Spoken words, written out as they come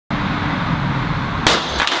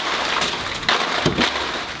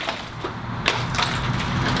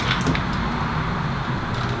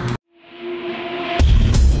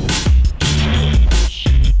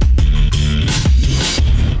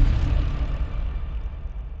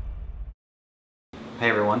Hey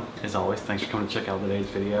everyone, as always, thanks for coming to check out today's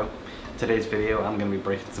video. Today's video I'm going to be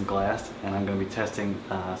breaking some glass and I'm going to be testing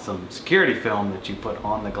some security film that you put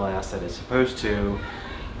on the glass that is supposed to,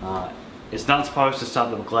 it's not supposed to stop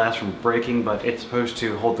the glass from breaking, but it's supposed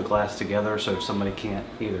to hold the glass together so somebody can't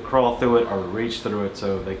either crawl through it or reach through it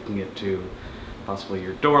so they can get to possibly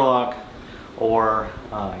your door lock or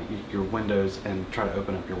your windows and try to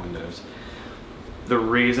open up your windows. The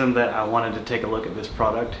reason that I wanted to take a look at this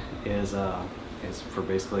product is for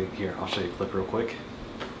basically, here, I'll show you a clip real quick.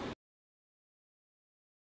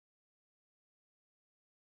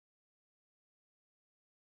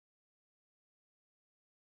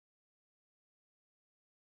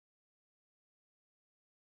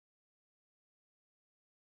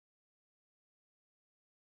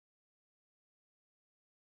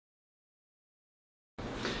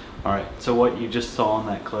 Alright, so what you just saw in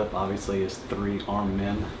that clip obviously is 3 armed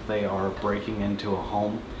men. They are breaking into a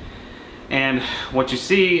home. And what you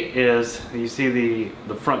see is, you see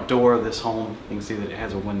the front door of this home. You can see that it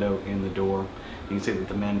has a window in the door. You can see that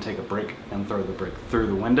the men take a brick and throw the brick through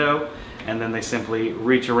the window, and then they simply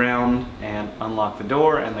reach around and unlock the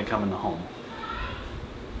door and they come in the home.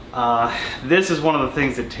 This is one of the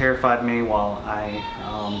things that terrified me while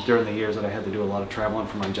during the years that I had to do a lot of traveling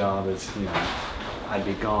for my job, is, you know, I'd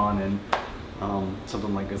be gone and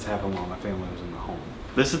something like this happened while my family was in the home.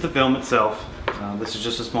 This is the film itself. This is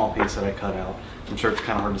just a small piece that I cut out. I'm sure it's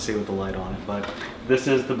kind of hard to see with the light on it, but this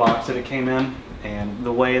is the box that it came in. And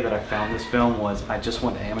the way that I found this film was I just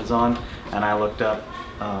went to Amazon and I looked up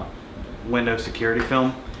window security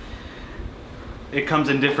film. It comes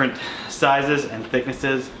in different sizes and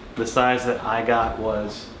thicknesses. The size that I got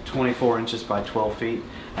was 24 inches by 12 feet,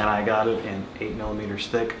 and I got it in 8 millimeters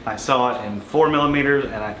thick. I saw it in 4 millimeters,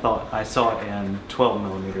 and I thought I saw it in 12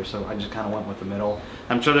 millimeters, so I just kind of went with the middle.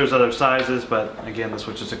 I'm sure there's other sizes, but again, this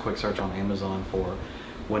was just a quick search on Amazon for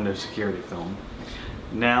window security film.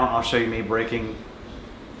 Now I'll show you me breaking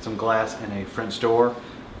some glass in a French door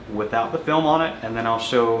without the film on it, and then I'll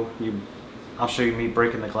show you me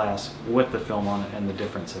breaking the glass with the film on it and the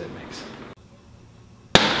difference that it makes.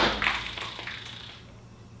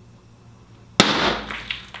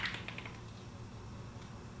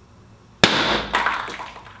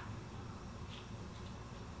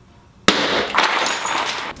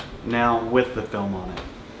 Now with the film on it.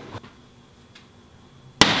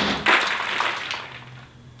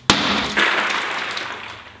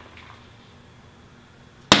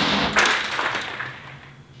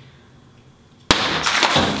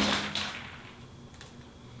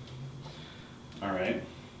 All right.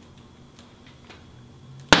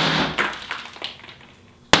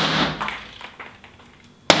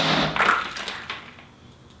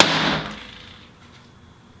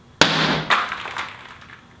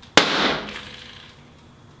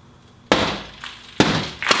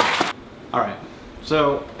 Alright,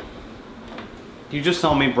 so you just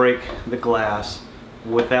saw me break the glass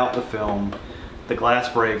without the film. The glass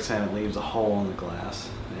breaks and it leaves a hole in the glass.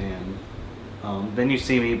 And then you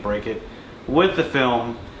see me break it with the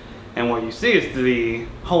film, and what you see is the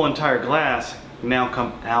whole entire glass now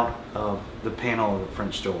come out of the panel of the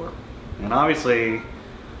French door. And obviously,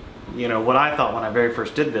 you know, what I thought when I very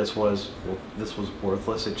first did this was, well, this was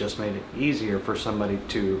worthless. It just made it easier for somebody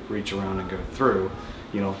to reach around and go through,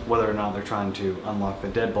 you know, whether or not they're trying to unlock the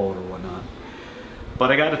deadbolt or whatnot.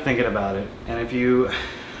 But I got to thinking about it, and if you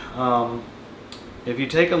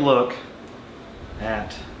take a look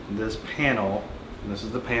at this panel, this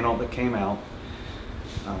is the panel that came out,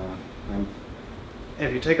 and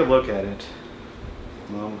if you take a look at it,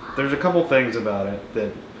 there's a couple things about it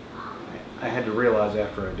that I had to realize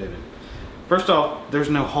after I did it. First off, there's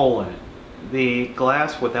no hole in it. The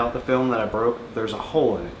glass without the film that I broke, there's a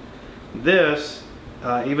hole in it. This,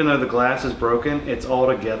 even though the glass is broken, it's all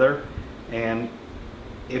together, and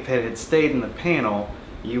if it had stayed in the panel,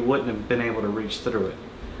 you wouldn't have been able to reach through it.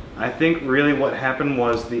 I think really what happened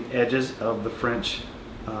was the edges of the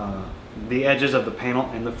edges of the panel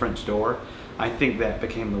and the French door, I think that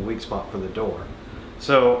became the weak spot for the door.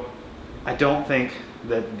 So I don't think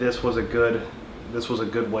that this was a good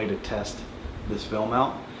way to test this film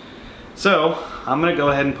out. So I'm going to go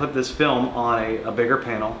ahead and put this film on a bigger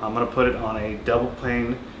panel. I'm going to put it on a double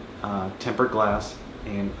pane tempered glass,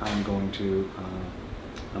 and I'm going to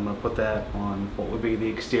put that on what would be the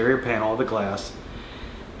exterior panel of the glass,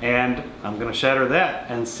 and I'm going to shatter that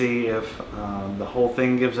and see if the whole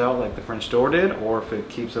thing gives out like the French door did, or if it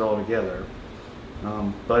keeps it all together.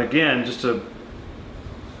 But again,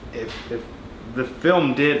 if the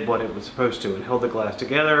film did what it was supposed to, it held the glass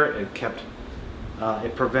together, it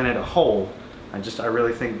prevented a hole. I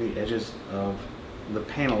really think the edges of the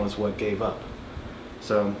panel is what gave up.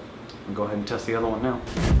 So I'll go ahead and test the other one now.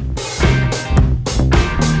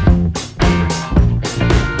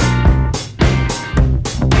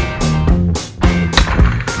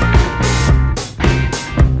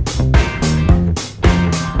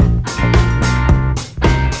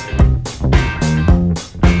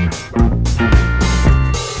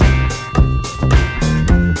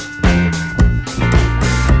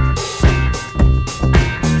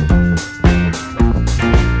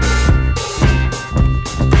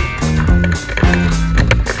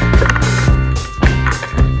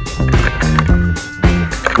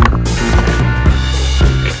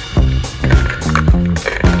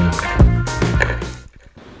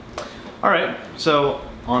 Alright, so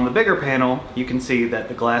on the bigger panel, you can see that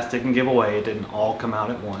the glass didn't give away, it didn't all come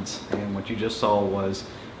out at once, and what you just saw was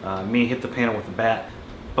me hit the panel with a bat,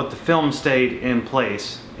 but the film stayed in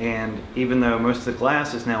place, and even though most of the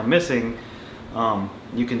glass is now missing,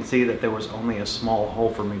 you can see that there was only a small hole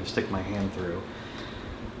for me to stick my hand through.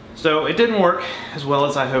 So it didn't work as well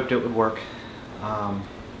as I hoped it would work.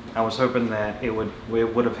 I was hoping that it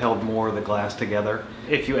would have held more of the glass together.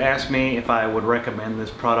 If you ask me if I would recommend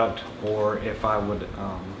this product or if I would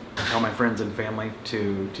tell my friends and family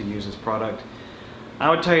to use this product, I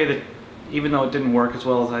would tell you that even though it didn't work as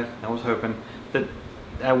well as I was hoping, that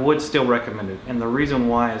I would still recommend it. And the reason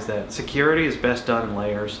why is that security is best done in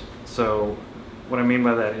layers. So what I mean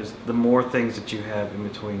by that is the more things that you have in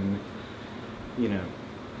between, you know,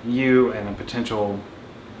 you and a potential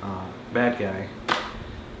bad guy,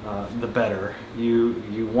 the better.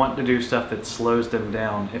 You want to do stuff that slows them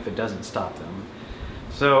down if it doesn't stop them.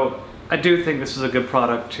 So I do think this is a good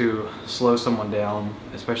product to slow someone down,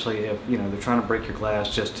 especially if, you know, they're trying to break your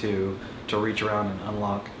glass just to reach around and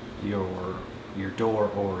unlock your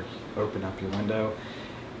door or open up your window.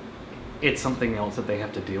 It's something else that they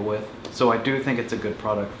have to deal with. So I do think it's a good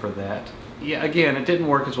product for that. Yeah, again, it didn't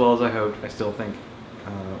work as well as I hoped. I still think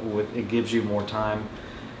it gives you more time.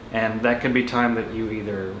 And that could be time that you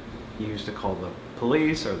either use to call the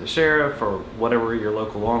police or the sheriff or whatever your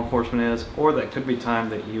local law enforcement is, or that could be time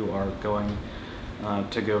that you are going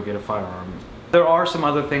to go get a firearm. There are some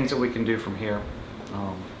other things that we can do from here.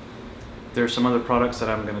 There's some other products that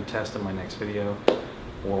I'm going to test in my next video,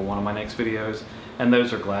 or one of my next videos, and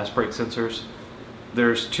those are glass break sensors.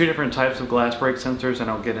 There's two different types of glass break sensors, and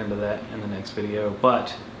I'll get into that in the next video,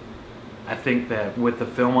 but I think that with the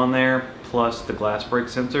film on there, plus the glass break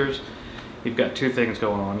sensors, you've got two things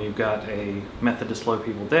going on. You've got a method to slow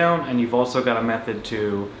people down, and you've also got a method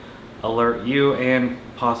to alert you and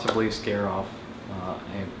possibly scare off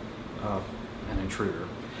an intruder.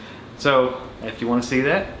 So if you want to see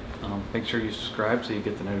that, make sure you subscribe so you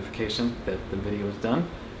get the notification that the video is done.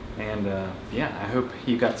 And yeah, I hope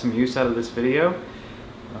you got some use out of this video.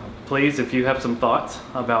 Please, if you have some thoughts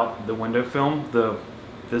about the window film,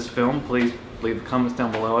 this film, please leave the comments down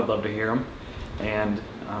below. I'd love to hear them. And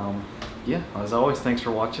yeah, as always, thanks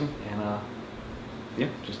for watching, and yeah,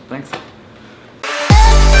 just thanks.